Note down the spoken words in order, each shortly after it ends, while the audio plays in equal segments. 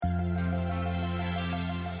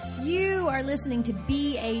are listening to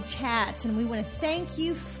BA Chats, and we want to thank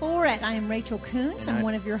you for it. I am Rachel Kuntz. I'm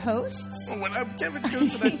one of your hosts. Oh, and I'm Kevin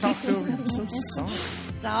Kuntz, and I talked over you. I'm so sorry.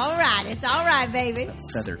 It's all right. It's all right, baby.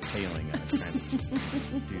 It's feather tailing. I was trying to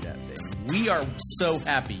just do that thing. We are so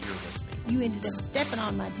happy you're listening. You ended up stepping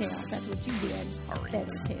on my tail. That's what you did. Sorry.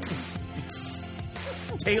 Feather tail.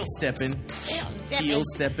 Tail stepping. Heel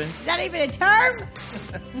stepping. Is that even a term?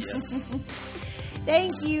 Yes.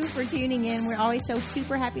 Thank you for tuning in. We're always so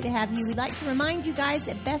super happy to have you. We'd like to remind you guys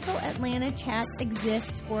that Bethel Atlanta Chats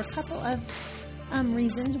exists for a couple of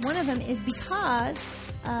reasons. One of them is because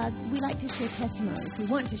we like to share testimonies. We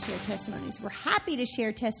want to share testimonies. We're happy to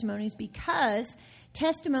share testimonies because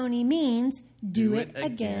testimony means do it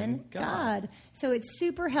again, God. So it's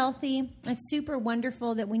super healthy. It's super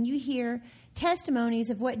wonderful that when you hear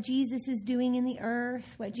testimonies of what Jesus is doing in the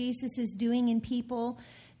earth, what Jesus is doing in people,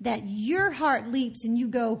 that your heart leaps and you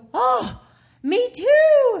go, oh, me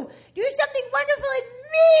too. Do something wonderful in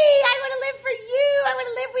me. I want to live for you. I want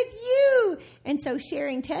to live with you. And so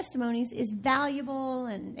sharing testimonies is valuable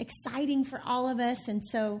and exciting for all of us. And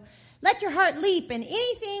so let your heart leap. And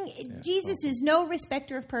anything, Jesus awesome. Is no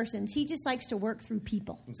respecter of persons. He just likes to work through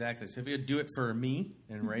people. Exactly. So if you do it for me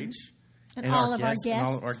and Rach and all of our guests. And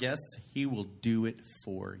all of our guests, he will do it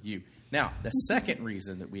for you. Now, the second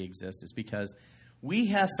reason that we exist is because we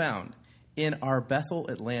have found in our Bethel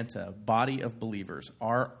Atlanta body of believers,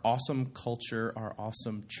 our awesome culture, our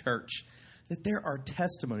awesome church, that there are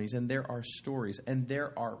testimonies and there are stories and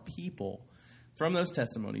there are people from those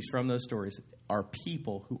testimonies, from those stories, are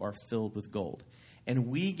people who are filled with gold. And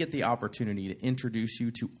we get the opportunity to introduce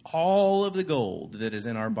you to all of the gold that is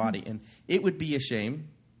in our body. And it would be a shame,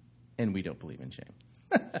 and we don't believe in shame,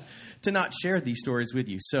 to not share these stories with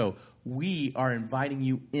you. So we are inviting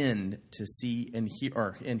you in to see and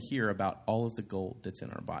hear about all of the gold that's in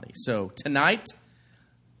our body. So tonight,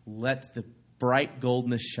 let the bright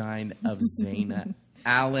goldness shine of Zaina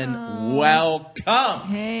Allen. Welcome.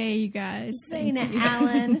 Hey, you guys. Zaina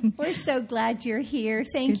Allen, we're so glad you're here.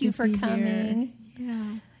 Thank you for coming. Here.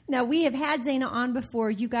 Yeah. Now, we have had Zaina on before.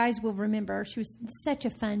 You guys will remember. She was such a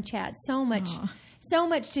fun chat. So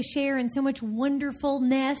much to share and so much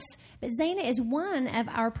wonderfulness. But Zaina is one of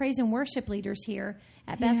our praise and worship leaders here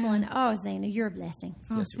at Bethel. And Zaina, you're a blessing.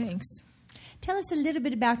 Oh, yes, thanks. Tell us a little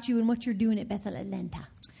bit about you and what you're doing at Bethel Atlanta.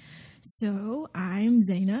 So I'm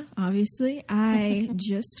Zaina, obviously. I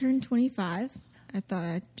just turned 25. I thought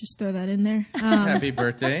I'd just throw that in there. Happy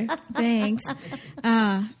birthday. Thanks.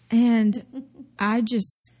 And I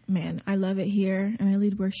I love it here, and I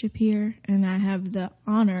lead worship here, and I have the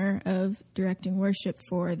honor of directing worship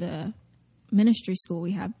for the ministry school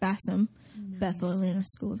we have, BASM, nice. Bethel Atlanta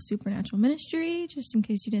School of Supernatural Ministry, just in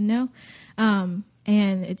case you didn't know. And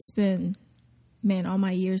it's been, all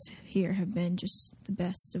my years here have been just the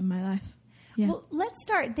best of my life. Yeah. Well, let's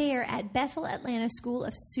start there at Bethel Atlanta School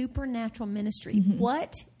of Supernatural Ministry. Mm-hmm.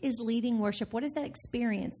 What is leading worship? What is that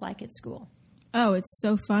experience like at school? Oh, it's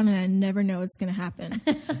so fun, and I never know what's going to happen.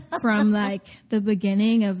 From, the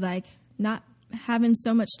beginning of, not having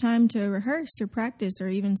so much time to rehearse or practice or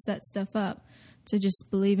even set stuff up, to just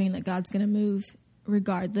believing that God's going to move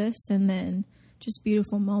regardless, and then just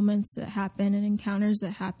beautiful moments that happen and encounters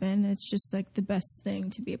that happen. It's just, the best thing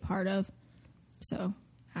to be a part of. So,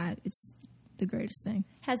 it's the greatest thing.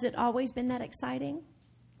 Has it always been that exciting?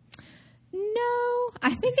 No.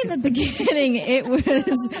 I think in the beginning it was...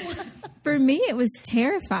 For me, it was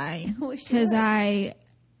terrifying because I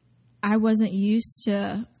wasn't used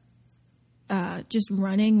to just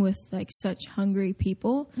running with such hungry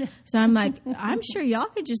people. So I'm I'm sure y'all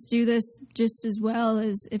could just do this just as well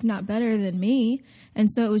as, if not better than me. And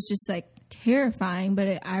so it was just terrifying,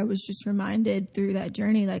 but I was just reminded through that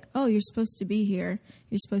journey, oh, you're supposed to be here.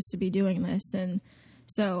 You're supposed to be doing this. And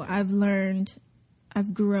so I've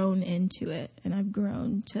grown into it, and I've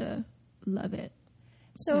grown to love it.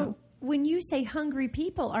 So when you say hungry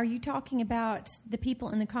people, are you talking about the people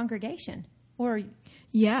in the congregation? Or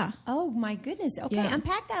yeah. Oh, my goodness. Okay, yeah.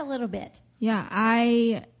 Unpack that a little bit. Yeah,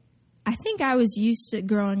 I think I was used to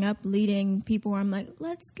growing up leading people where I'm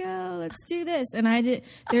let's go, let's do this. And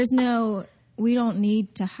we don't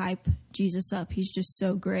need to hype Jesus up. He's just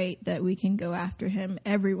so great that we can go after him.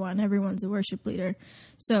 Everyone's a worship leader.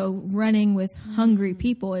 So running with hungry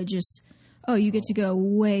people, you get to go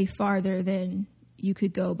way farther than you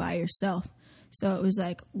could go by yourself. So it was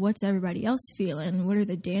what's everybody else feeling? What are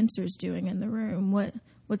the dancers doing in the room?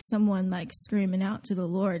 What's someone screaming out to the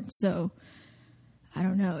Lord? So I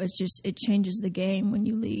don't know. It changes the game when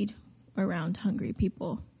you lead around hungry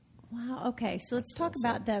people. Wow. Okay. So let's talk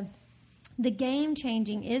about the game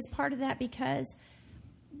changing is part of that, because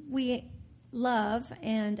we love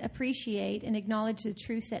and appreciate and acknowledge the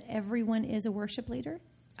truth that everyone is a worship leader?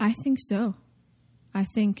 I think so. I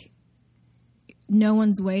think no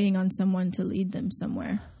one's waiting on someone to lead them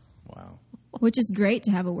somewhere. Wow. Which is great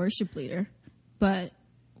to have a worship leader, but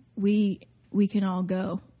we can all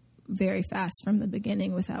go very fast from the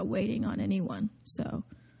beginning without waiting on anyone. So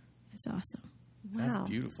it's awesome. Wow. That's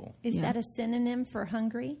beautiful. Is Yeah. that a synonym for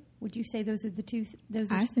hungry? Would you say those are the two?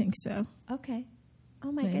 Those are I think so. okay.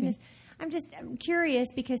 Oh my Maybe. goodness. I'm curious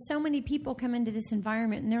because so many people come into this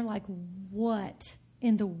environment and they're like, what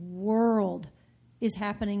in the world is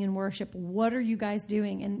happening in worship? What are you guys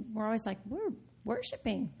doing? And we're always like, we're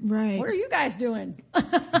worshiping. Right. What are you guys doing?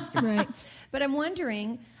 Right. But I'm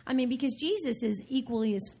wondering, I mean, because Jesus is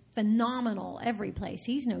equally as phenomenal every place.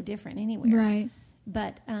 He's no different anywhere. Right.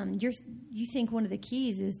 But you think one of the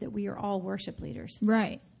keys is that we are all worship leaders.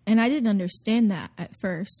 Right. And I didn't understand that at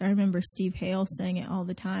first. I remember Steve Hale saying it all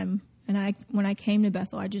the time. And when I came to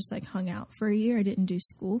Bethel, I just like hung out for a year. I didn't do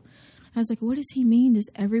school. I was like, what does he mean? Does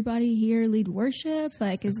everybody here lead worship?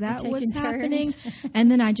 Like, is that Taking what's turns. happening?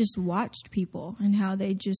 And then I just watched people and how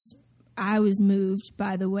I was moved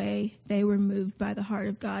by the way they were moved by the heart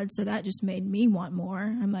of God. So that just made me want more.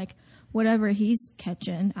 I'm like, whatever he's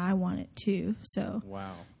catching, I want it too. So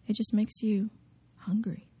Wow. it just makes you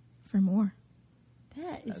hungry for more.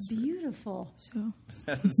 That is beautiful. So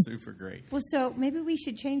That's super great. Well, so maybe we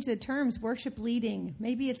should change the terms, worship leading.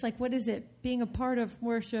 Maybe it's like, what is it? Being a part of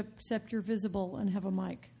worship, except you're visible and have a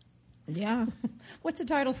mic. yeah, What's the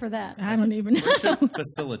title for that? I don't even know. Worship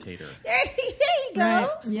facilitator. There you go. Right.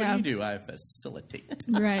 What Yeah. do you do? I facilitate.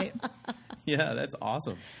 Right. Yeah, that's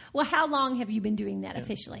awesome. Well, how long have you been doing that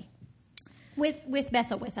officially? With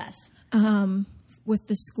Bethel with us? With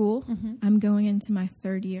the school, I'm going into my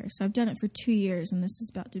third year. So I've done it for 2 years, and this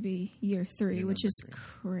is about to be year 3, which is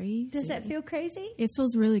crazy. Does that feel crazy? It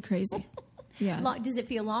feels really crazy. Yeah. Does it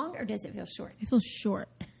feel long or does it feel short? It feels short.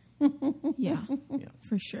 Yeah, Yeah.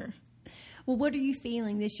 for sure. Well, what are you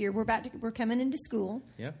feeling this year? We're coming into school.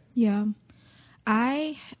 Yeah. Yeah.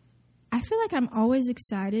 I feel like I'm always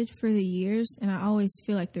excited for the years, and I always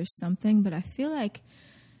feel like there's something, but I feel like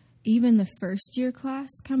even the first year class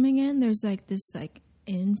coming in, there's like this like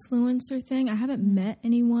influencer thing. I haven't met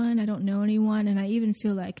anyone. I don't know anyone. And I even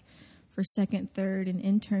feel like for second, third, and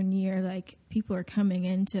intern year, like people are coming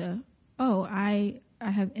into, I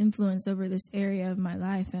have influence over this area of my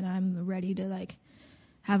life, and I'm ready to like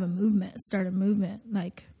have a movement, start a movement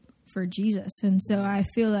like for Jesus. And so I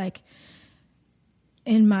feel like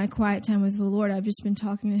in my quiet time with the Lord, I've just been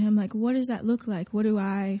talking to him like, what does that look like? What do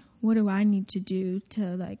I need to do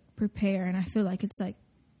to like prepare? And I feel like it's like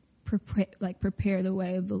prepare the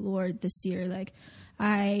way of the Lord this year. Like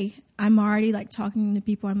I'm already like talking to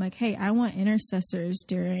people. I'm like, hey, I want intercessors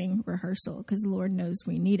during rehearsal because the Lord knows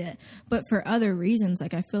we need it. But for other reasons,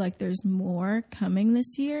 like I feel like there's more coming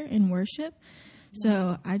this year in worship.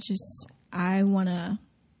 So I'm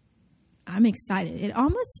excited. It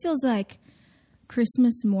almost feels like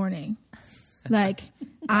Christmas morning. Like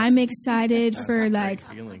I'm excited for like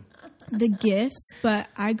Great feeling. the gifts, but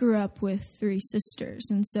I grew up with 3 sisters.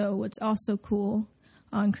 And so what's also cool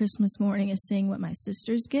on Christmas morning is seeing what my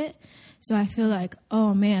sisters get. So I feel like,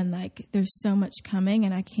 oh man, like there's so much coming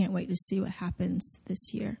and I can't wait to see what happens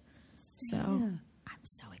this year. So I'm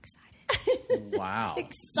so excited. Wow.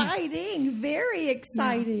 Exciting. Very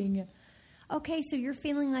exciting. Yeah. Okay, so you're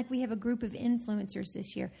feeling like we have a group of influencers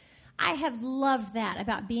this year. I have loved that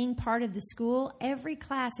about being part of the school. Every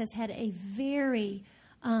class has had a very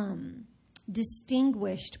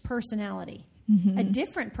distinguished personality, a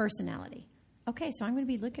different personality. Okay, so I'm going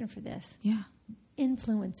to be looking for this. Yeah.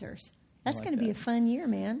 Influencers. That's like going to be a fun year,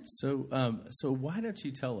 man. So why don't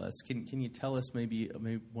you tell us? Can you tell us maybe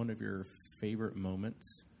one of your favorite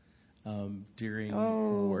moments during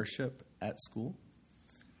worship at school?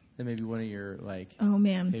 And maybe one of your Oh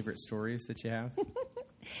man, favorite stories that you have.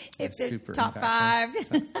 If the super top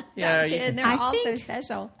impactful. 5, Yeah, top 10, you can they're I all so think-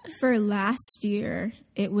 special. for last year,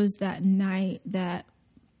 it was that night that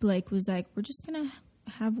Blake was like, we're just going to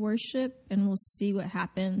have worship and we'll see what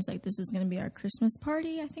happens. Like, this is going to be our Christmas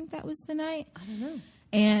party. I think that was the night. I don't know.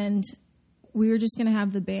 And we were just going to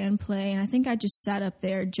have the band play. And I think I just sat up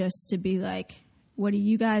there just to be like, what do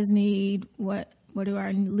you guys need? What do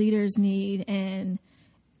our leaders need? And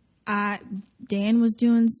Dan was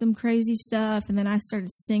doing some crazy stuff, and then I started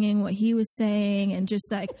singing what he was saying, and just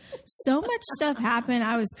like so much stuff happened.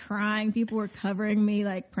 I was crying. People were covering me,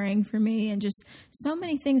 like praying for me, and just so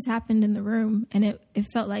many things happened in the room. And it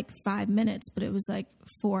felt like 5 minutes, but it was like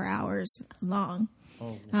 4 hours long.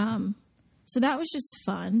 Oh, wow. So that was just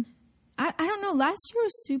fun. I don't know. Last year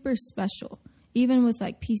was super special, even with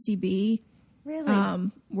like PCB.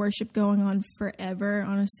 Really? Worship going on forever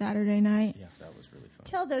on a Saturday night. Yeah, that was really fun.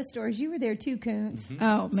 Tell those stories. You were there too, Coons.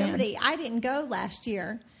 Oh, man. Somebody, I didn't go last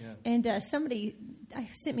year, and somebody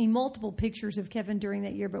sent me multiple pictures of Kevin during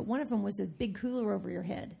that year, but one of them was a big cooler over your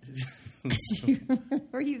head.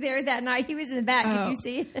 Were you there that night? He was in the back. Did you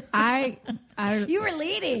see it? I You were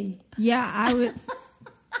leading. Yeah, I would.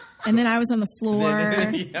 And then I was on the floor.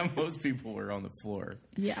 Yeah, most people were on the floor.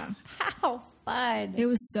 Yeah. How fun. It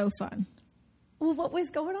was so fun. Well, what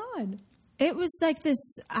was going on? It was like this,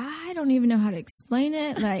 I don't even know how to explain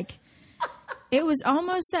it. Like, it was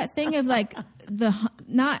almost that thing of like,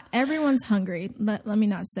 not everyone's hungry. Let me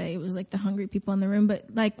not say it was like the hungry people in the room, but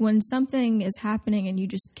like when something is happening and you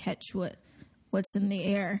just catch what's in the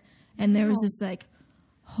air. And there was this like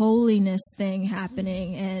holiness thing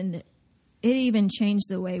happening, and it even changed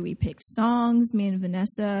the way we picked songs. Me and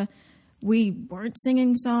Vanessa, we weren't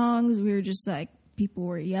singing songs. We were just like, people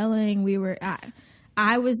were yelling.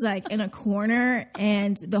 I was like in a corner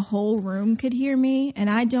and the whole room could hear me. And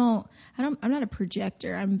I'm not a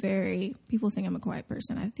projector. People think I'm a quiet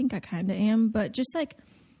person. I think I kind of am, but just like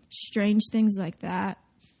strange things like that.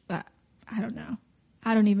 But I don't know.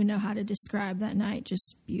 I don't even know how to describe that night.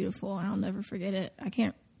 Just beautiful. And I'll never forget it. I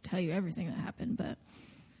can't tell you everything that happened, but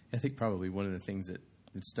I think probably one of the things that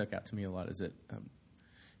stuck out to me a lot is that,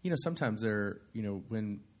 sometimes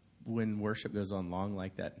when worship goes on long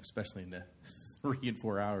like that, especially in the 3 and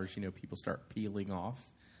 4 hours, people start peeling off.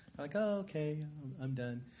 Like, oh, okay, I'm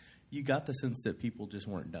done. You got the sense that people just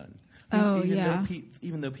weren't done. Oh,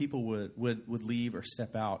 Even though people would leave or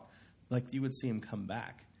step out, like you would see them come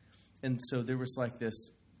back. And so there was like this,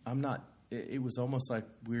 it was almost like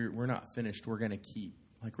we're not finished. We're going to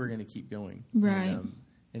keep going. Right.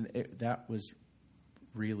 And that was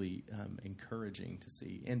really encouraging to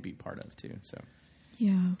see and be part of too. So,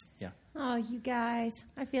 yeah. Oh, you guys,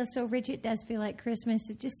 I feel so rich. It does feel like Christmas.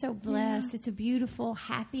 It's just so blessed. Yeah. It's a beautiful,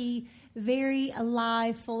 happy, very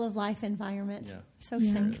alive, full of life environment. Yeah. So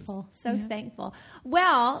thankful. So thankful.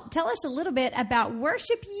 Well, tell us a little bit about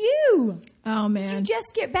Worship You. oh man, Did you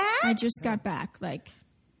just get back? I just got back like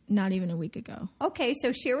not even a week ago. Okay,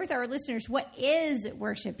 so share with our listeners, what is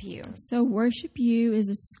Worship You? So Worship You is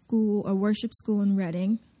a worship school in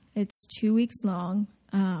Reading. It's 2 weeks long,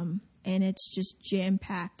 and it's just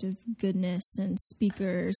jam-packed of goodness and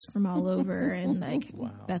speakers from all over, and like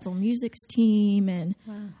Bethel Music's team, and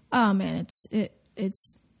oh man,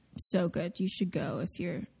 it's so good. You should go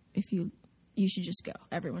you should just go.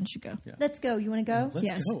 Everyone should go. Yeah. Let's go. You want to go?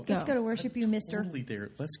 Let's go. Let's go to Worship You, mister. Totally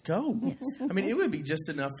there. Let's go. Yes. I mean, it would be just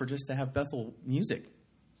enough for just to have Bethel Music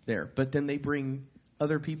there, but then they bring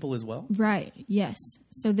other people as well. Right. Yes.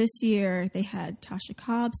 So this year they had Tasha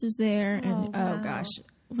Cobbs was there, and wow. oh gosh,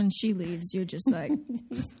 when she leads, you're just like,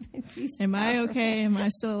 am I okay? Am I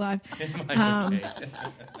still alive? Am I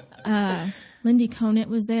okay? Lindy Conant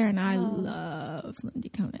was there, and I love Lindy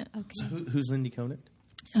Conant. Okay. So who's Lindy Conant?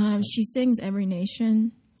 She sings Every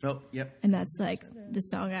Nation, Oh, yep. and that's like the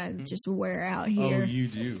song I just wear out here. Oh, you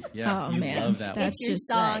do. Yeah. Oh, you man. love that That's It's your just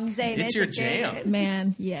song, like- Zane. It's your jam.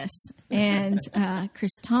 Man, yes. And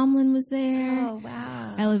Chris Tomlin was there. Oh,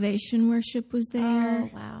 wow. Elevation Worship was there. Oh,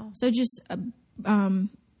 wow. So just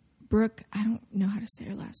Brooke, I don't know how to say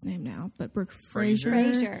her last name now, but Brooke Fraser.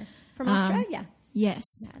 Fraser from Australia. Yes.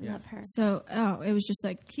 I love her. So, it was just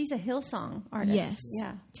like, She's a Hillsong artist. yes,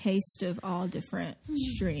 Yeah. taste of all different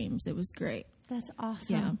streams. It was great. That's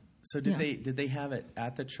awesome. Yeah. So did they have it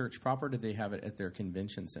at the church proper? Or did they have it at their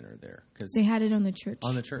convention center there? Because They had it on the church.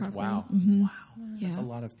 on the church. property. Wow. Mhm. Wow. Yeah. That's a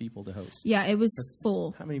lot of people to host. Yeah, it was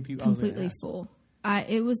full. How many people? I was gonna Completely ask. full.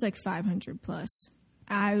 It was like 500 plus.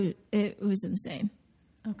 It was insane.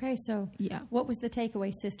 Okay, so Yeah. what was the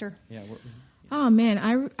takeaway, sister? Yeah. Oh man,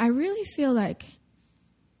 I really feel like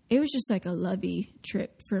it was just like a lovey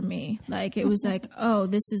trip for me. Like it was like, oh,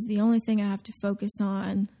 this is the only thing I have to focus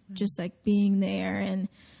on. Just like being there, and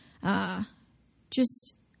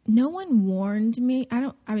just no one warned me.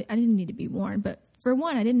 I didn't need to be warned, but for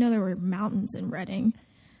one, I didn't know there were mountains in Reading.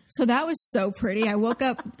 So that was so pretty. I woke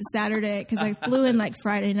up Saturday because I flew in like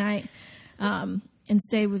Friday night and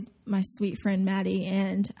stayed with my sweet friend Maddie.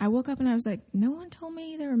 And I woke up and I was like, no one told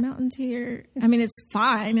me there were mountains here. I mean, it's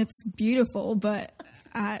fine. It's beautiful, but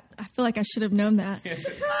I feel like I should have known that.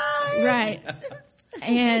 Right.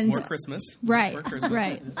 And More Christmas. right, More Christmas.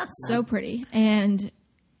 right. So pretty. And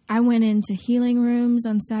I went into healing rooms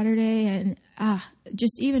on Saturday, and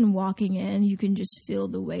just even walking in, you can just feel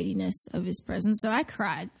the weightiness of his presence. So I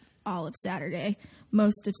cried all of Saturday,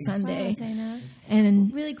 most of Sunday. Wow, Zaina.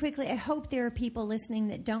 And Really quickly, I hope there are people listening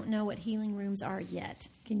that don't know what healing rooms are yet.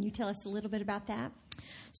 Can you tell us a little bit about that?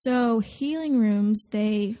 so healing rooms,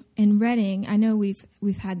 they in Reading, I know we've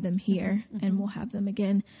had them here and we'll have them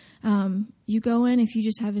again. You go in if you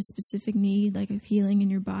just have a specific need, like of healing in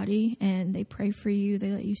your body, and they pray for you. They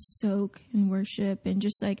let you soak and worship and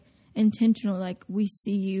just like intentional, like we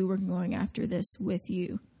see you, we're going after this with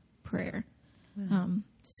you prayer.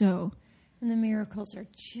 So And the miracles are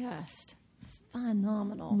just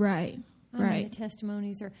phenomenal. right. I mean, the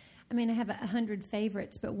testimonies are, I have 100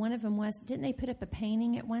 favorites, but one of them was, didn't they put up a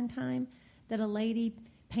painting at one time that a lady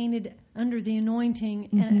painted under the anointing,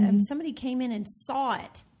 and somebody came in and saw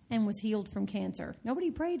it and was healed from cancer. Nobody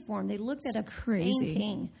prayed for him. They looked at a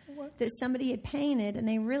painting that somebody had painted, and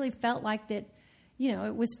they really felt like that,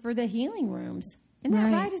 it was for the healing rooms. Isn't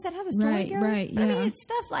that right? Is that how the story goes? Right, But yeah. it's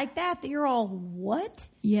stuff like that you're all, what?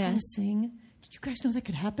 Yes. Thing. Did you guys know that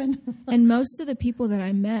could happen? And most of the people that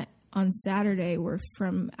I met on Saturday were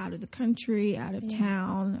from out of the country, out of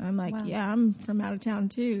town. And I'm like, Wow. yeah, I'm from out of town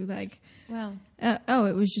too. Like, Wow.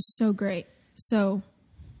 it was just so great. So,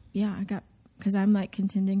 yeah, because I'm like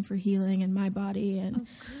contending for healing in my body. And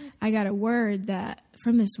I got a word that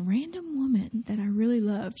from this random woman that I really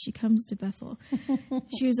love. She comes to Bethel.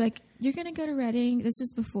 She was like, you're going to go to Reading. This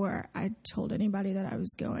is before I told anybody that I was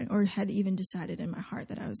going or had even decided in my heart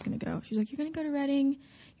that I was going to go. She was like, you're going to go to Reading.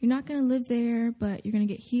 You're not going to live there, but you're going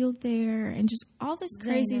to get healed there. And just all this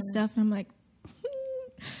crazy stuff. And I'm like,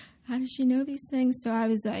 how does she know these things? So I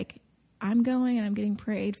was like, I'm going and I'm getting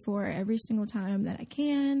prayed for every single time that I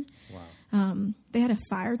can. Wow. They had a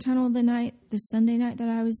fire tunnel the Sunday night that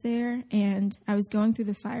I was there, and I was going through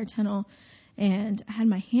the fire tunnel, and I had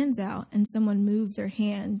my hands out, and someone moved their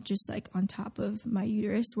hand just like on top of my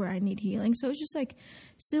uterus where I need healing. So it was just like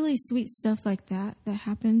silly, sweet stuff like that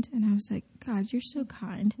happened, and I was like, God, you're so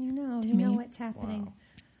kind. You know me. what's happening.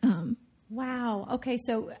 Wow. Okay,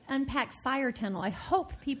 so unpack fire tunnel. I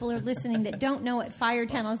hope people are listening that don't know what fire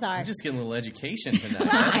tunnels are. I'm just getting a little education tonight.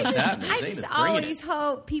 That's what's happening. I Zaina's just bringing always it.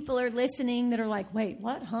 hope people are listening that are like, wait,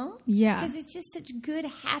 what, huh? Yeah. Because it's just such good,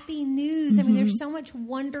 happy news. I mean, there's so much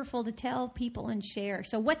wonderful to tell people and share.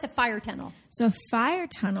 So what's a fire tunnel? So a fire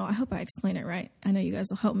tunnel, I hope I explain it right. I know you guys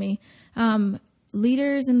will help me.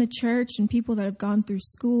 Leaders in the church and people that have gone through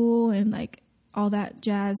school and like all that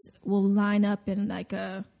jazz will line up in like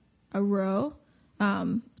a row,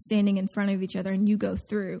 standing in front of each other, and you go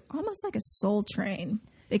through almost like a soul train,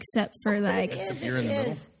 except for like, Except you're in the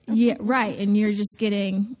middle. yeah, right. And you're just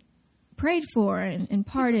getting prayed for and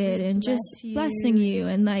imparted and just blessing you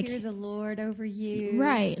and like, Hear the Lord over you.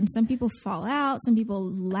 right. And some people fall out, some people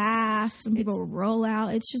laugh, some people roll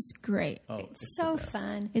out. It's just great. Oh, It's so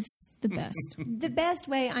fun. It's the best. The best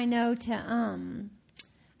way I know to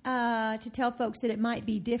tell folks that it might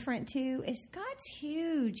be different too is God's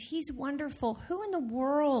huge. He's wonderful. Who in the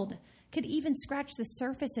world could even scratch the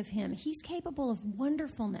surface of him? He's capable of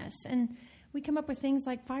wonderfulness. And we come up with things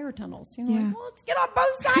like fire tunnels. Yeah. Like, well, let's get on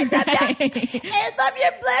both sides of you and love you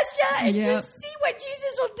and bless you and Yep. just see what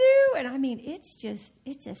Jesus will do. And I mean, it's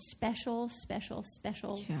a special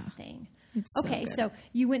Yeah. thing. It's so Okay, good. so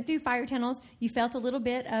you went through fire tunnels. You felt a little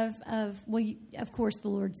bit of of course, the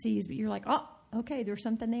Lord sees, but you're like, oh, okay, there's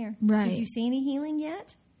something there. Right. Did you see any healing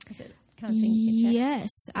yet? Is it kind of thing you can check? Yes,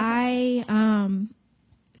 I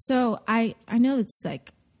know it's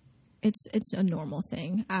like it's a normal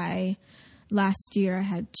thing. Last year I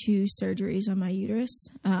had 2 surgeries on my uterus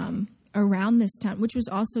around this time, which was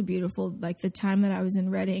also beautiful. Like the time that I was in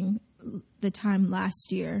Reading, this time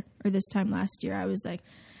last year, I was like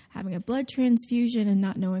having a blood transfusion and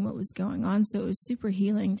not knowing what was going on. So it was super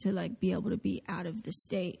healing to like be able to be out of the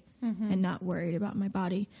state and not worried about my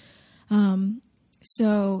body.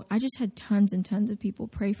 So I just had tons and tons of people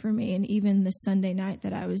pray for me. And even the Sunday night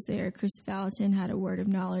that I was there, Chris Valentin had a word of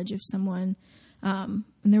knowledge of someone. And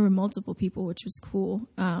there were multiple people, which was cool.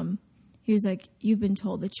 He was like, you've been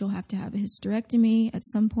told that you'll have to have a hysterectomy at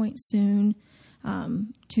some point soon,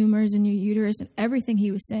 tumors in your uterus. And everything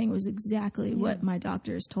he was saying was exactly what my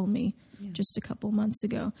doctors told me just a couple months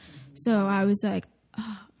ago. So I was like,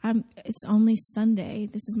 it's only Sunday.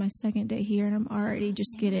 This is my second day here. And I'm already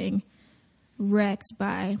just getting wrecked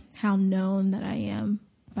by how known that I am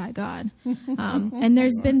by God. And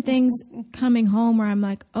there's been things coming home where I'm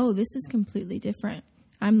like, oh, this is completely different.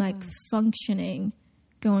 I'm like functioning,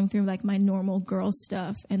 going through like my normal girl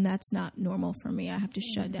stuff, and that's not normal for me. I have to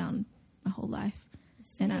shut down my whole life.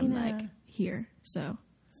 And I'm like here. So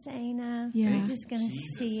Sana. Yeah. You're just going to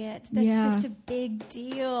Jesus. see it. That's Yeah. just a big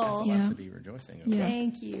deal. Yeah. Lots to be rejoicing over. Yeah.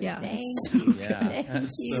 Thank you. Yeah. Thank So you. Yeah, Thank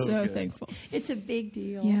that's you. so good. thankful. It's a big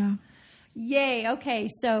deal. Yeah. Yay. Okay.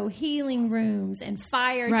 So healing rooms and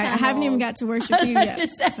fire Right. I tunnels. haven't even got to worship you I was yet.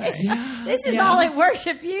 gonna say, this is Yeah. all at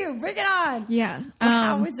worship you. Bring it on. Yeah.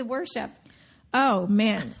 How was the worship? Oh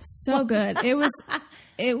man, so good. It was,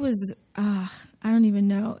 I don't even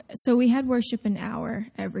know. So we had worship an hour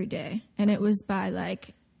every day, and it was by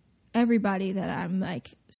like everybody that I'm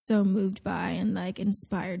like so moved by and like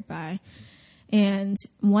inspired by. And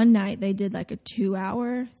one night they did like a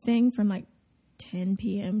 2-hour thing from like 10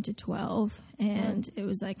 p.m. to 12, and it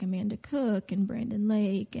was like Amanda Cook and Brandon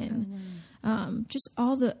Lake and just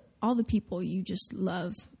all the people you just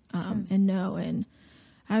love and know. And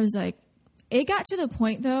I was like, it got to the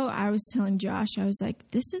point though, I was telling Josh, I was like,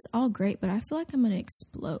 this is all great, but I feel like I'm going to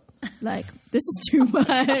explode. Like, this is too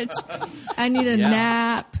much. I need a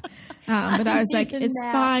nap. But I was like, it's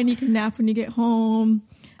fine. You can nap when you get home.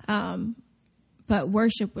 But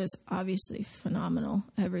worship was obviously phenomenal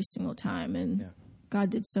every single time. And God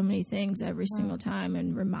did so many things every single time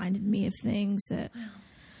and reminded me of things that,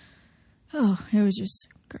 it was just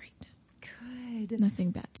great. Good. Nothing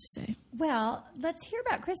bad to say. Well, let's hear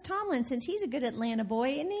about Chris Tomlin, since he's a good Atlanta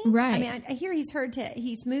boy, isn't he? Right. I mean, I hear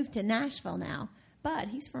he's moved to Nashville now, but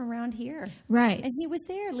he's from around here. Right. And he was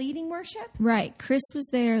there leading worship? Right. Chris was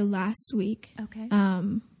there last week. Okay.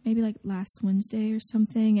 Maybe like last Wednesday or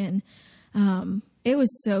something. And it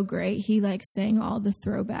was so great. He like sang all the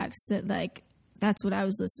throwbacks that like, that's what I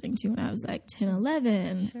was listening to when I was like 10,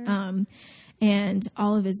 11. Sure. And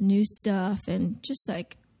all of his new stuff and just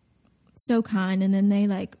like so kind. And then they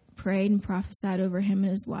like prayed and prophesied over him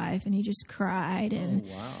and his wife, and he just cried. And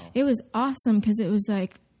it was awesome because it was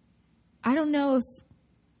like, I don't know if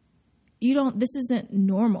this isn't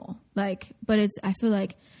normal. Like, but I feel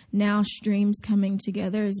like now streams coming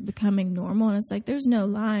together is becoming normal. And it's like, there's no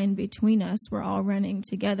line between us. We're all running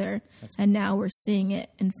together. And now we're seeing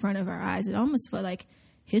it in front of our eyes. It almost felt like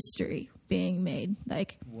history being made.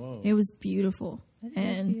 Like, it was beautiful.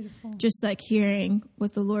 And beautiful. just like hearing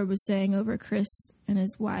what the Lord was saying over Chris and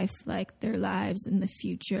his wife, like their lives in the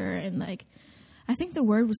future. And like, I think the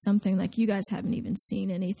word was something like, you guys haven't even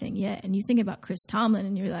seen anything yet. And you think about Chris Tomlin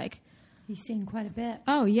and you're like, He's seen quite a bit.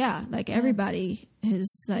 oh yeah. Like everybody has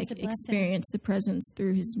like a blessing. experienced the presence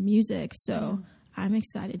through his music. So I'm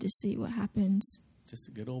excited to see what happens. Just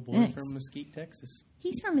a good old boy Thanks. from Mesquite, Texas.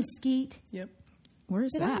 He's from Mesquite. Yep.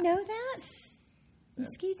 Where's Did that? I know that?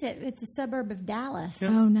 Mesquite's it's a suburb of Dallas.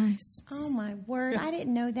 Oh, nice. Oh my word! I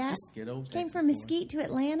didn't know that. Just good old Came Texas from boy. Mesquite to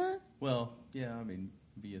Atlanta, Well, yeah, I mean,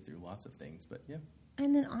 via through lots of things, but yeah.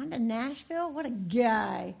 and then on to Nashville. What a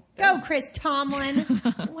guy! Go, Chris Tomlin!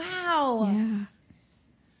 Wow, Yeah.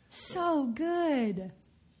 so good.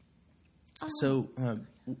 So,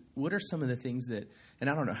 what are some of the things that, and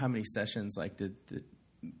I don't know how many sessions like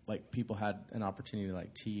like people had an opportunity to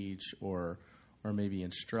like teach or maybe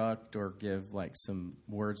instruct or give like some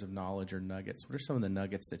words of knowledge or nuggets. What are some of the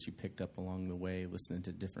nuggets that you picked up along the way listening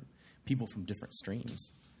to different people from different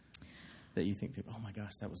streams that you think, oh my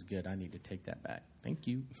gosh, that was good. I need to take that back. Thank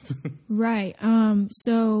you. Right.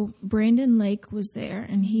 So Brandon Lake was there,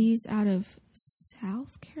 and he's out of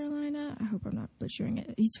South Carolina. I hope I'm not butchering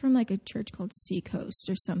it. He's from like a church called Seacoast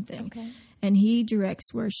or something. Okay. And he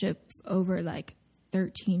directs worship over like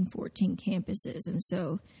 13, 14 campuses. And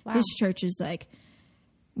so his church is like,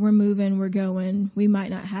 we're moving, we're going. We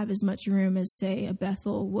might not have as much room as, say, a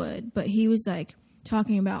Bethel would. But he was like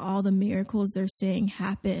talking about all the miracles they're seeing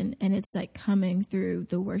happen. And it's like coming through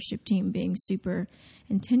the worship team being super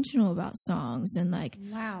intentional about songs and like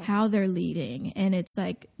how they're leading. And it's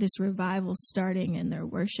like this revival starting in their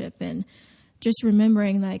worship. And just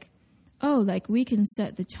remembering like, oh, like we can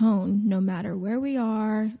set the tone no matter where we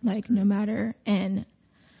are, like no matter. And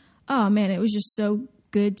oh man, it was just so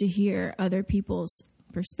good to hear other people's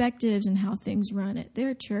perspectives and how things run at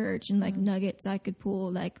their church and like nuggets I could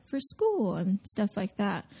pull like for school and stuff like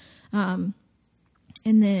that. And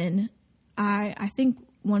then I think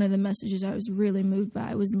one of the messages I was really moved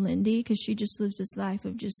by was Lindy, because she just lives this life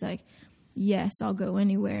of just like, yes, I'll go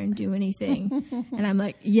anywhere and do anything. And I'm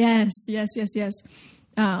like, yes.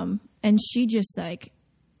 And she just like,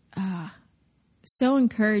 so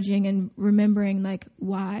encouraging and remembering like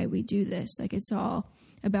why we do this. Like it's all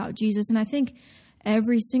about Jesus. And I think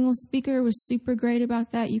every single speaker was super great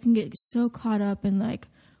about that. You can get so caught up in like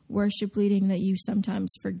worship leading that you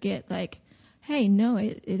sometimes forget like, hey, no,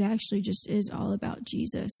 it actually just is all about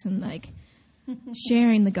Jesus and like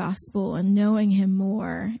sharing the gospel and knowing him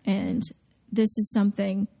more. And this is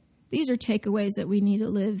something, these are takeaways that we need to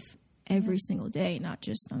live every single day, not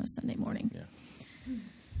just on a Sunday morning. Yeah.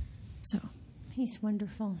 So He's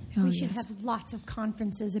wonderful. Oh, We should yes. have lots of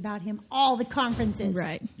conferences about him. All the conferences.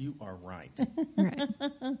 right, You are right. right.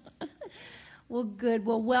 Well, good.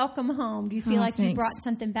 Well, welcome home. Do you feel like you Thanks. brought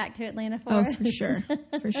something back to Atlanta for Oh, us? for sure,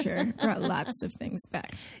 for sure. Brought lots of things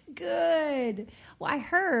back. Good. Well, I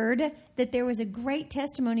heard that there was a great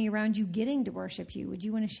testimony around you getting to worship you. Would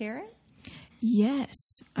you want to share it?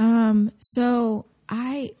 Yes. So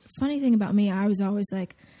funny thing about me, I was always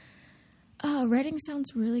like, oh, Reading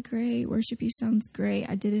sounds really great. Worship You sounds great.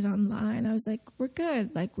 I did it online. I was like, we're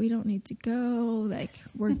good. Like, we don't need to go. Like,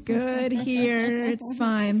 we're good here. It's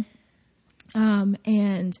fine.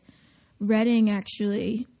 And Reading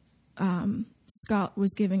actually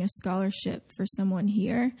was giving a scholarship for someone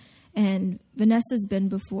here. And Vanessa's been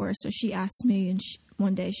before, so she asked me, and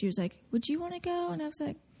one day she was like, would you want to go? And I was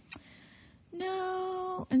like,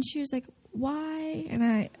 no. And she was like, why? And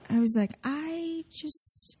I was like,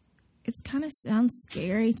 it's kind of sounds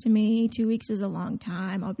scary to me. 2 weeks is a long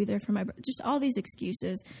time. I'll be there for just all these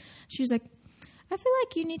excuses. She was like, I feel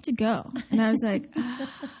like you need to go. And I was like,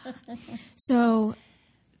 So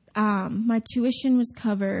my tuition was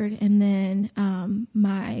covered, and then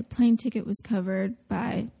my plane ticket was covered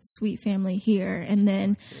by Sweet Family here. And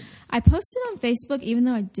then I posted on Facebook, even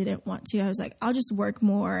though I didn't want to. I was like, I'll just work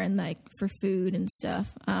more and like for food and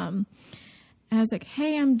stuff. And I was like,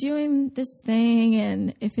 hey, I'm doing this thing,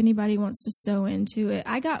 and if anybody wants to sew into it.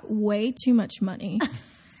 I got way too much money.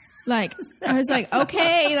 Like, I was like,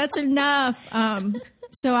 okay, that's enough.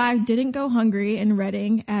 So I didn't go hungry in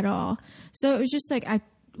Reading at all. So it was just like I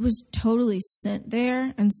was totally sent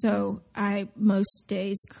there. And so I most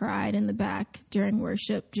days cried in the back during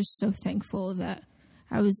worship, just so thankful that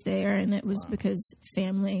I was there. And it was because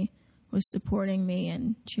family was supporting me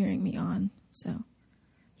and cheering me on. So,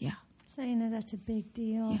 yeah. So, that's a big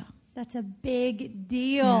deal. Yeah. That's a big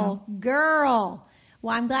deal. Girl.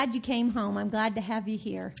 Well, I'm glad you came home. I'm glad to have you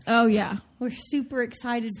here. Oh, yeah. We're super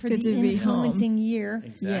excited for the good to be influencing year.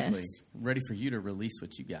 Exactly. Yes. Ready for you to release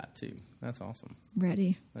what you got, too. That's awesome.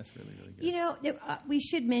 Ready. That's really, really good. We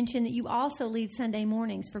should mention that you also lead Sunday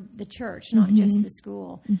mornings for the church, not just the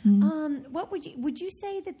school. What would you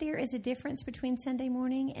say that there is a difference between Sunday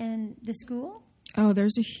morning and the school? Oh,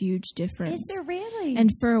 there's a huge difference. Is there really?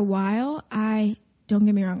 And for a while, don't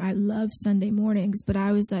get me wrong, I love Sunday mornings, but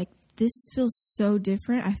I was like, this feels so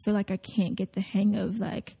different. I feel like I can't get the hang of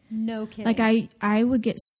like, no kidding. like I would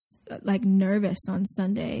get like nervous on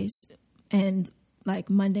Sundays, and like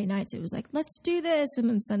Monday nights, it was like, let's do this. And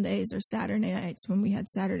then Sundays or Saturday nights, when we had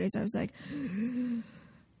Saturdays, I was like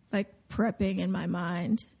prepping in my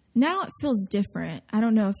mind. Now it feels different. I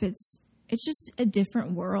don't know if it's just a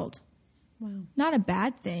different world. Wow. Not a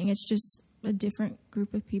bad thing. It's just a different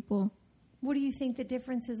group of people. What do you think the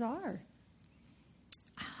differences are?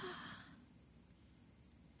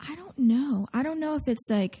 I don't know. I don't know if it's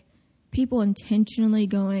like people intentionally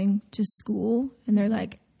going to school and they're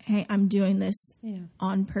like, hey, I'm doing this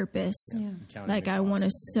on purpose. Yeah. Like I want to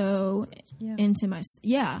sew Yeah. into my,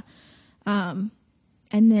 but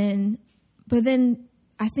then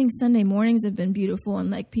I think Sunday mornings have been beautiful, and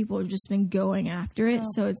like people have just been going after it.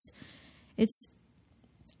 So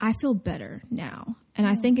I feel better now. And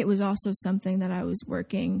I think it was also something that I was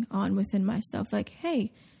working on within myself. Like,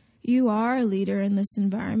 hey, you are a leader in this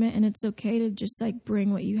environment, and it's okay to just like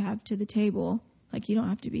bring what you have to the table. Like, you don't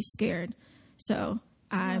have to be scared. So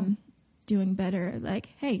I'm doing better. Like,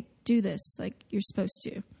 hey, do this. Like, you're supposed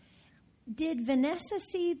to. Did Vanessa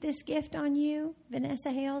see this gift on you?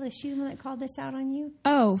 Vanessa Hale, is she the one that called this out on you?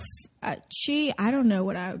 Oh, I don't know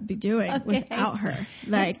what I would be doing without her.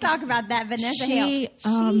 Like, let's talk about that, Vanessa Hale. She is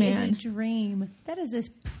a dream. That is a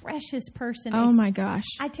precious person. Oh my gosh.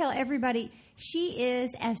 I tell everybody, she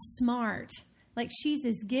is as smart. Like, she's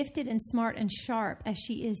as gifted and smart and sharp as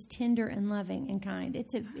she is tender and loving and kind.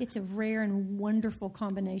 It's a rare and wonderful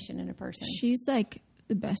combination in a person. She's like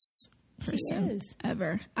the best person is.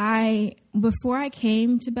 ever. Before I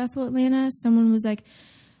came to Bethel, Atlanta, someone was like,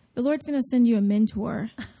 the Lord's going to send you a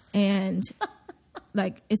mentor, and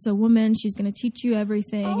like, it's a woman. She's going to teach you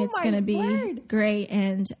everything. It's going to be great.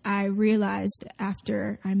 And I realized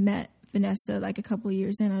after I met Vanessa, like a couple of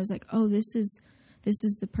years in, I was like, oh, this is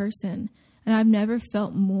the person. And I've never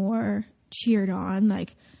felt more cheered on.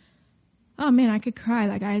 Like, oh man, I could cry.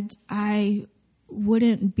 Like I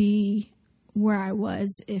wouldn't be where I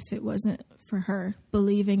was if it wasn't for her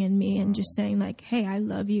believing in me and just saying like, hey, I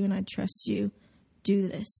love you and I trust you. Do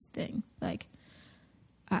this thing. Like,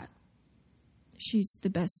 she's the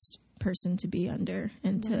best person to be under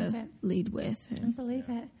and to lead with. I believe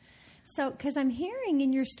it. So, because I'm hearing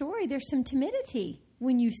in your story, there's some timidity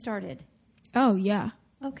when you started? Oh, yeah.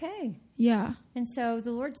 Okay. Yeah. And so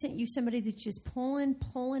the Lord sent you somebody that's just pulling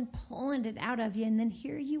it out of you. And then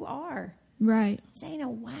here you are. Right. Saying, oh,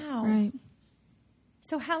 wow. Right.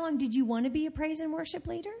 So how long did you want to be a praise and worship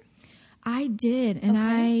leader? I did. And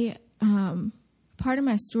Okay. part of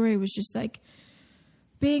my story was just like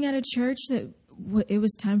being at a church that it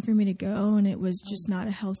was time for me to go, and it was just not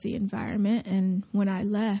a healthy environment. And when I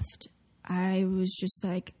left, I was just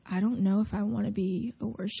like, I don't know if I want to be a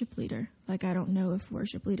worship leader. Like, I don't know if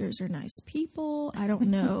worship leaders are nice people. I don't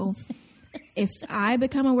know if I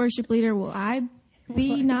become a worship leader, will I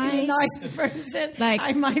be nice? Nice person. Like,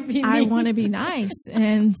 I might be. I mean. want to be nice.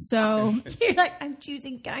 And so, You're like, I'm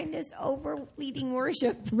choosing kindness over leading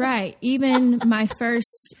worship. right. Even my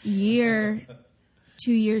first year,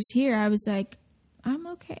 2 years here, I was like, I'm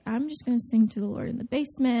okay. I'm just going to sing to the Lord in the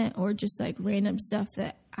basement, or just like random stuff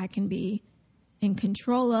that I can be in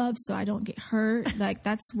control of so I don't get hurt. Like,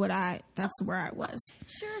 that's where I was.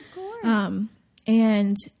 Sure, of course.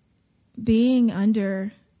 And being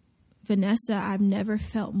under Vanessa, I've never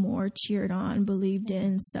felt more cheered on, believed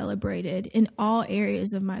in, celebrated in all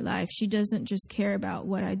areas of my life. She doesn't just care about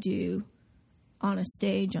what I do on a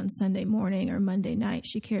stage on Sunday morning or Monday night.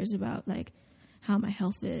 She cares about like how my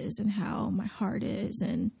health is and how my heart is,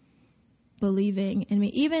 and believing in me.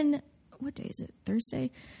 Even, what day is it? Thursday?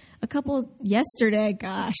 Yesterday,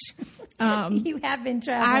 gosh. You have been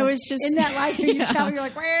traveling. I was just in that life where you yeah. travel. You're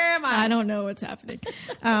like, where am I? I don't know what's happening.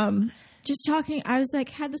 Just talking, I was like,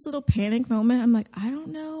 had this little panic moment. I'm like, I don't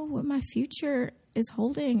know what my future is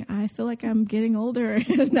holding. I feel like I'm getting older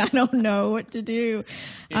and I don't know what to do.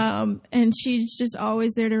 And she's just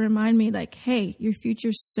always there to remind me, like, hey, your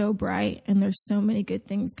future's so bright and there's so many good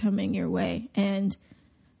things coming your way. And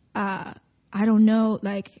I don't know,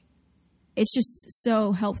 like, it's just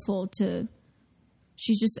so helpful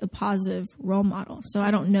she's just a positive role model. So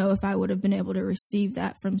I don't know if I would have been able to receive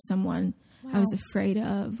that from someone I was afraid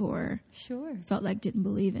of or Sure. felt like didn't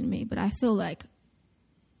believe in me. But I feel like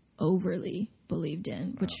overly believed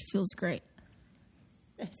in, which feels great.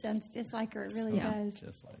 That sounds just like her. It really does.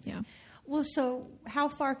 Just like Yeah. Well, so how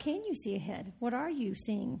far can you see ahead? What are you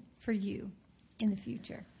seeing for you in the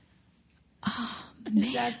future? Oh, man. I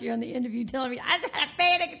just asked you on the interview telling me I had a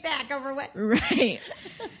panic attack over what? Right.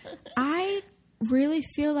 I really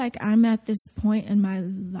feel like I'm at this point in my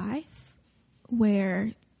life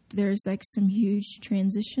where there's like some huge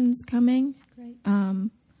transitions coming. Great.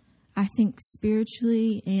 I think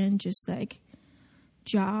spiritually and just like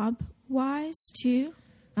job wise too.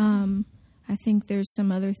 I think there's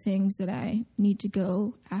some other things that I need to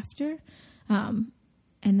go after. And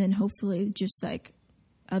then hopefully just like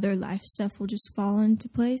other life stuff will just fall into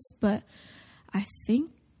place. But I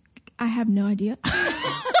think I have no idea.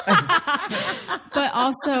 But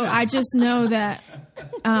also I just know that,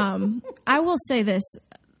 I will say this,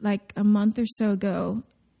 like a month or so ago,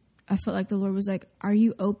 I felt like the Lord was like, are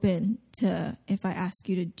you open to, if I ask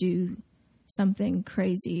you to do something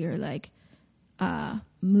crazy or like,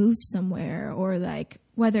 move somewhere, or like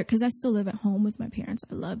whether, cause I still live at home with my parents.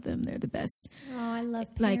 I love them. They're the best. Oh, I love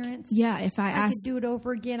Like, parents. yeah, if I I ask, could do it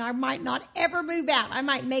over again. I might not ever move out. I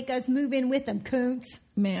might make us move in with them, Koontz.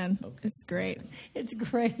 man, it's great. It's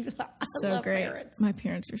great. I So love great. parents. My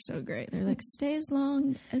parents are so great. They're like, stay as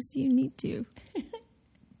long as you need to,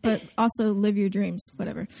 but also live your dreams,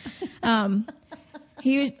 whatever.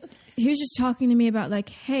 He was just talking to me about like,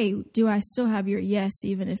 hey, do I still have your yes,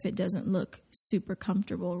 even if it doesn't look super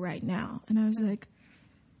comfortable right now? And I was like,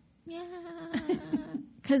 yeah.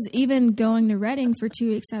 Because even going to Reading for 2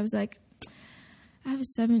 weeks, I was like, I have a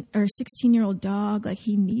 16-year-old dog. Like,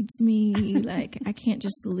 he needs me. Like, I can't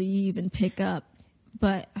just leave and pick up.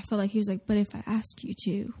 But I felt like he was like, but if I ask you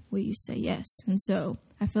to, will you say yes? And so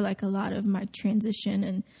I feel like a lot of my transition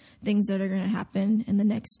and things that are going to happen in the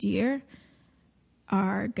next year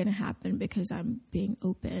are going to happen because I'm being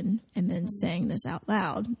open and then saying this out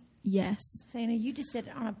loud. Yes. Sana, you just said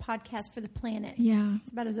it on a podcast for the planet. Yeah.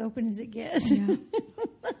 It's about as open as it gets. Yeah.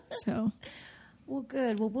 So. Well,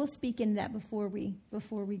 good. Well, we'll speak into that before we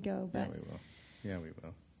go. But Yeah, we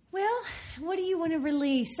will. well, what do you want to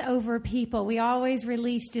release over people? We always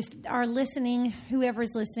release just our listening.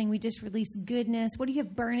 Whoever's listening, we just release goodness. What do you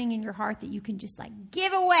have burning in your heart that you can just like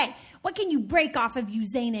give away? What can you break off of you,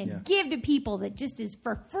 Zana, and give to people that just is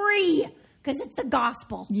for free? Because it's the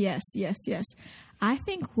gospel. Yes. I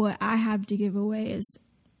think what I have to give away is,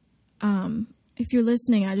 if you're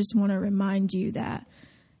listening, I just want to remind you that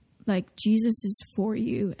like Jesus is for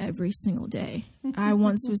you every single day. I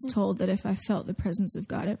once was told that if I felt the presence of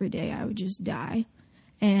God every day, I would just die.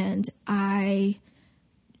 And I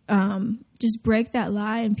just break that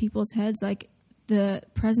lie in people's heads. Like, the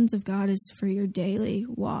presence of God is for your daily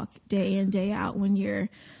walk, day in, day out, when you're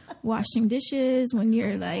washing dishes, when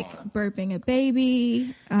you're like burping a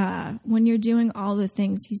baby, when you're doing all the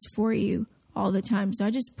things. He's for you all the time. So I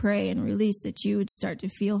just pray and release that you would start to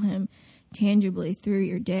feel him tangibly through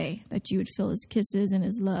your day, that you would feel his kisses and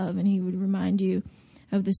his love, and he would remind you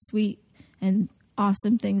of the sweet and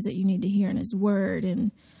awesome things that you need to hear in his word.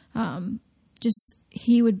 And just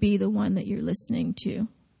he would be the one that you're listening to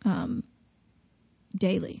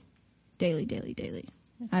daily.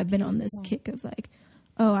 I've been on this kick of like,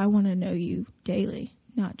 oh, I want to know you daily,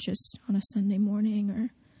 not just on a Sunday morning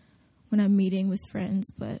or when I'm meeting with friends,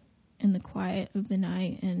 but in the quiet of the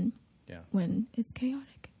night and when it's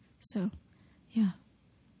chaotic. So, yeah.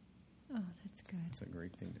 Oh, that's good. It's a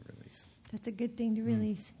great thing to release. That's a good thing to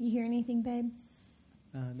release. You hear anything, babe?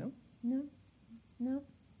 No. No?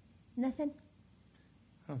 Nothing?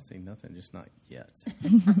 I don't say nothing, just not yet.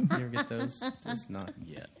 You ever get those? Just not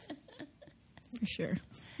yet. For sure.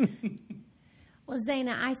 Well,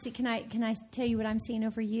 Zaina, I see. Can I tell you what I'm seeing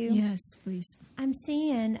over you? Yes, please. I'm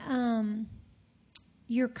seeing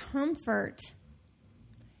your comfort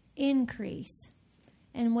increase,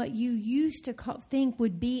 and what you used to think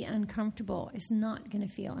would be uncomfortable is not going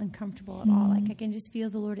to feel uncomfortable at all. Like I can just feel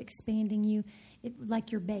the Lord expanding you,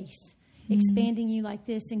 like your base, expanding you like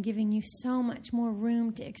this and giving you so much more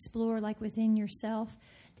room to explore, like within yourself,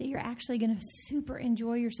 that you're actually going to super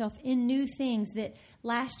enjoy yourself in new things that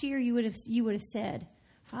last year you would have said,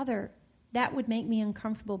 Father, that would make me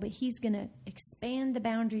uncomfortable, but he's going to expand the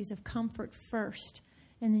boundaries of comfort first.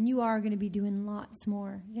 And then you are going to be doing lots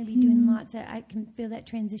more. You're going to be doing lots. I can feel that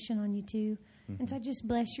transition on you too. And so I just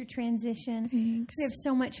bless your transition. Thanks. We have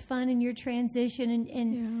so much fun in your transition.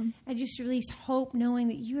 And I just release hope knowing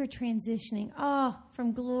that you are transitioning. Oh,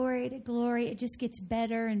 from glory to glory. It just gets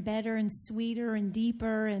better and better and sweeter and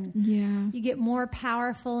deeper. And you get more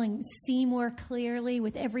powerful and see more clearly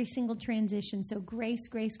with every single transition. So grace,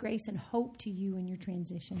 grace, grace, and hope to you in your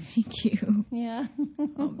transition. Thank you. Yeah.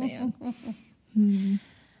 Oh, man.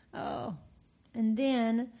 Oh, and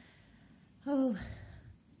then, you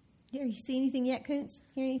see anything yet, Kuntz?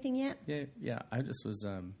 Hear anything yet? Yeah. I just was,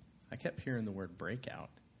 I kept hearing the word breakout.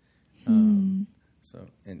 So,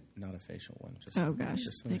 and not a facial one. Just, oh gosh,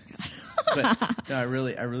 just, thank God. But no, I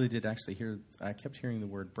really did actually hear. I kept hearing the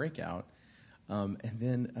word breakout, and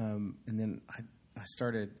then I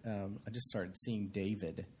started. I just started seeing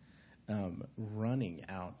David running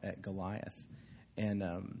out at Goliath, and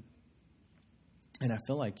I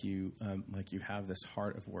feel like you have this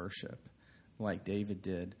heart of worship, like David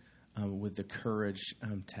did, with the courage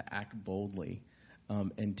to act boldly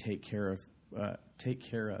and take care of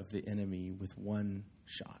the enemy with one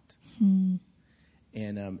shot. And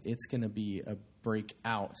it's going to be a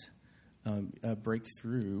breakout, a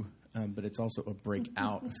breakthrough, but it's also a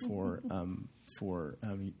breakout for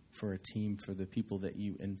a team, for the people that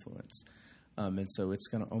you influence. And so it's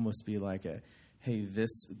going to almost be like hey,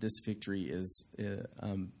 this victory is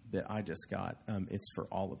that I just got. It's for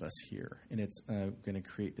all of us here, and it's going to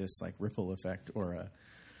create this like ripple effect or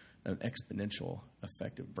an exponential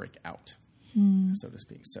effect of breakout, so to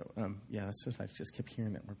speak. So that's just I just kept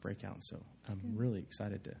hearing that word breakout. So I'm really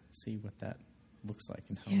excited to see what that looks like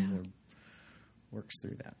and how the Lord works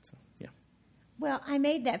through that. So yeah. Well, I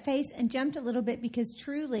made that face and jumped a little bit because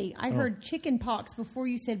truly I heard chicken pox before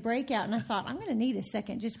you said breakout, and I thought, I'm going to need a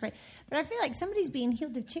second just to break. But I feel like somebody's being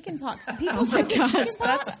healed of chicken pox. Do people still get chicken pox?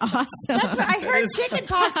 That's awesome. That's what I heard chicken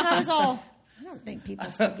pox, and I was all, I don't think people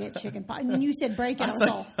still get chicken pox. And then you said breakout, I was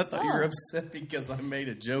all, I thought you were upset because I made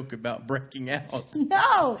a joke about breaking out.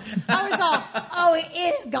 No, I was all, it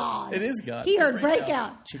is God. It is God. He heard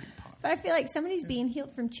breakout. Chicken pox. But I feel like somebody's being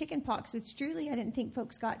healed from chicken pox, which truly I didn't think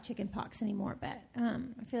folks got chicken pox anymore. But I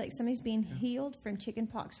feel like somebody's being healed from chicken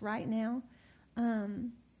pox right now.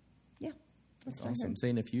 That's awesome.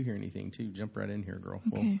 Saying if you hear anything too, jump right in here, girl.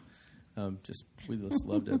 Okay. We just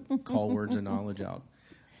love to call words of knowledge out.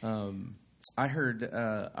 I heard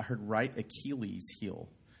right Achilles heel.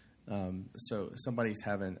 So somebody's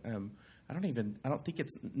having. I don't think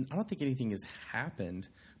anything has happened,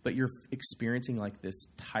 but you're experiencing like this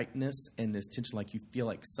tightness and this tension, like you feel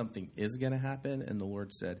like something is going to happen, and the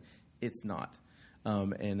Lord said it's not.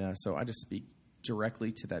 So I just speak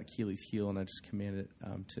directly to that Achilles heel, and I just command it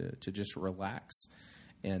to just relax,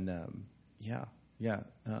 and and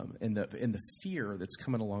the fear that's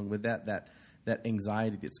coming along with that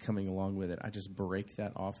anxiety that's coming along with it, I just break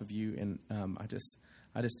that off of you, and I just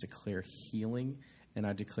declare healing. And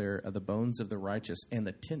I declare the bones of the righteous and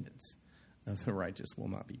the tendons of the righteous will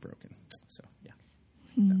not be broken. So, yeah.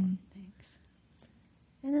 That one. Thanks.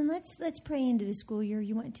 And then let's pray into the school year.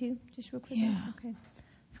 You want to? Just real quick? Yeah. Okay.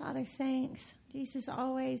 Father, thanks. Jesus,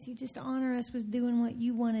 always, you just honor us with doing what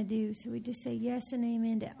you want to do. So we just say yes and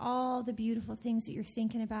amen to all the beautiful things that you're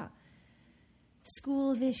thinking about.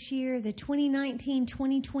 School this year, the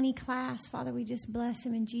 2019-2020 class. Father, we just bless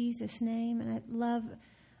them in Jesus' name. And I love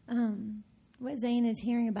what Zane is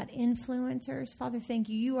hearing about influencers. Father, thank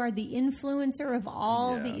you. You are the influencer of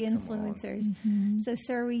all the influencers. Mm-hmm. So,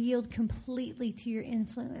 sir, we yield completely to your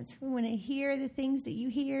influence. We want to hear the things that you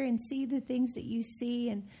hear and see the things that you see.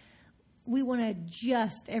 And we want to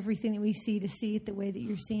adjust everything that we see to see it the way that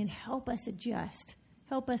you're seeing. Help us adjust.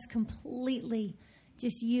 Help us completely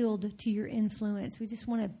just yield to your influence. We just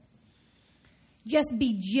want to just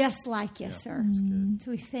be just like you, sir.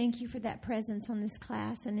 So we thank you for that presence on this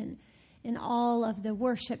class and in all of the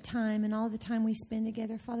worship time and all the time we spend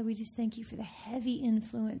together. Father, we just thank you for the heavy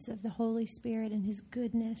influence of the Holy Spirit and his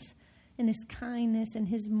goodness and his kindness and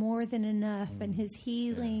his more than enough and his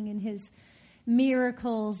healing and his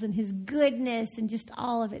miracles and his goodness and just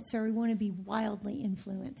all of it. Sir, we want to be wildly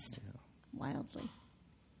influenced. Wildly.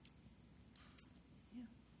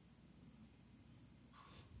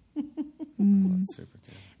 That's super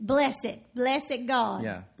good. Bless it. Bless it, God.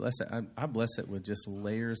 Yeah, bless it. I bless it with just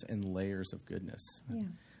layers and layers of goodness. Yeah.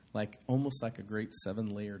 Like almost like a great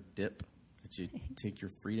 7-layer dip that you take your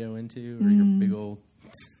Frito into, or your big old,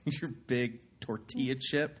 your big tortilla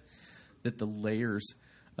chip. That the layers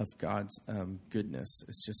of God's goodness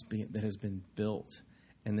is just that has been built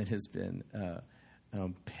and that has been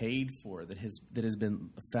paid for. That has been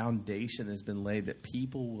a foundation that has been laid. That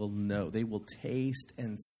people will know. They will taste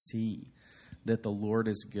and see that the Lord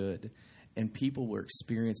is good, and people will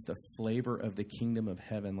experience the flavor of the kingdom of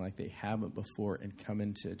heaven like they haven't before, and come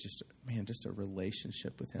into just a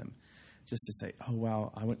relationship with Him, just to say, "Oh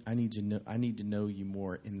wow, I need to know you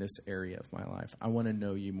more in this area of my life. I want to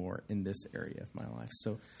know you more in this area of my life."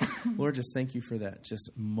 So, Lord, just thank you for that,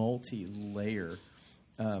 just multi-layer,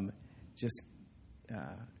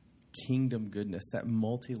 kingdom goodness, that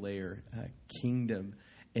multi-layer kingdom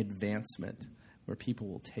advancement. Where people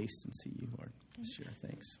will taste and see you, Lord, this year.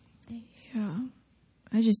 Thanks. Yeah.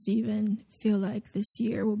 I just even feel like this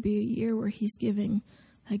year will be a year where He's giving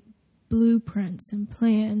like blueprints and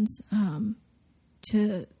plans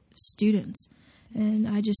to students. And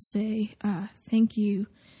I just say, thank you,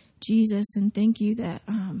 Jesus, and thank you that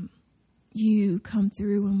you come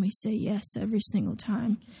through when we say yes every single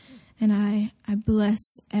time. And I bless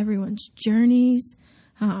everyone's journeys,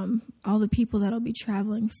 all the people that'll be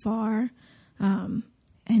traveling far.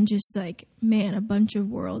 And just like, man, a bunch of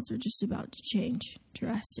worlds are just about to change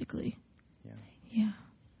drastically. Yeah.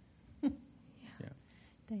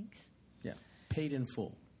 Thanks. Yeah. Paid in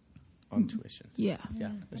full on tuition. Yeah.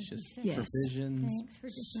 It's just Yes. provisions,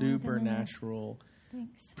 supernatural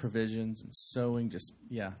provisions and sowing.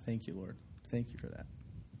 Thank you, Lord. Thank you for that.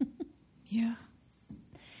 Yeah.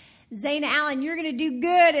 Zayna Allen, you're going to do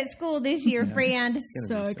good at school this year, friend.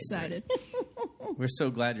 So excited. We're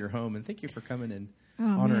so glad you're home, and thank you for coming and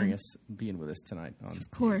honoring us and being with us tonight on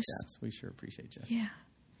Of course. Chats. We sure appreciate you. Yeah.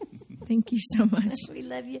 Thank you so much. We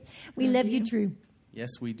love you. We love you, Drew. Yes,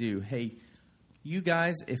 we do. Hey, you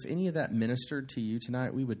guys, if any of that ministered to you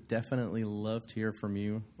tonight, we would definitely love to hear from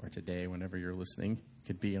you, or today, whenever you're listening. It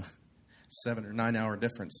could be a 7 or 9 hour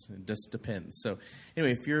difference. It just depends. So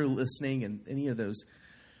anyway, if you're listening and any of those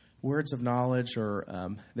words of knowledge or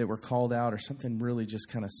that were called out or something really just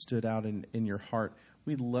kind of stood out in your heart,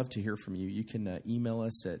 we'd love to hear from you. You can email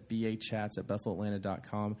us at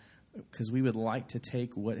bachats@bethelatlanta.com because we would like to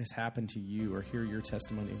take what has happened to you or hear your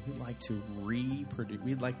testimony. We'd like to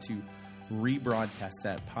rebroadcast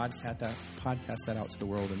that, podcast that out to the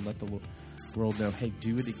world and let the world know, hey,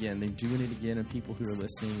 do it again. They're doing it again, and people who are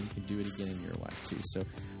listening, you can do it again in your life too. So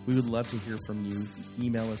we would love to hear from you.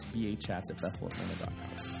 Email us, bachats@bethelatlanta.com.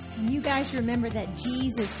 And you guys remember that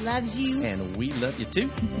Jesus loves you. And we love you too.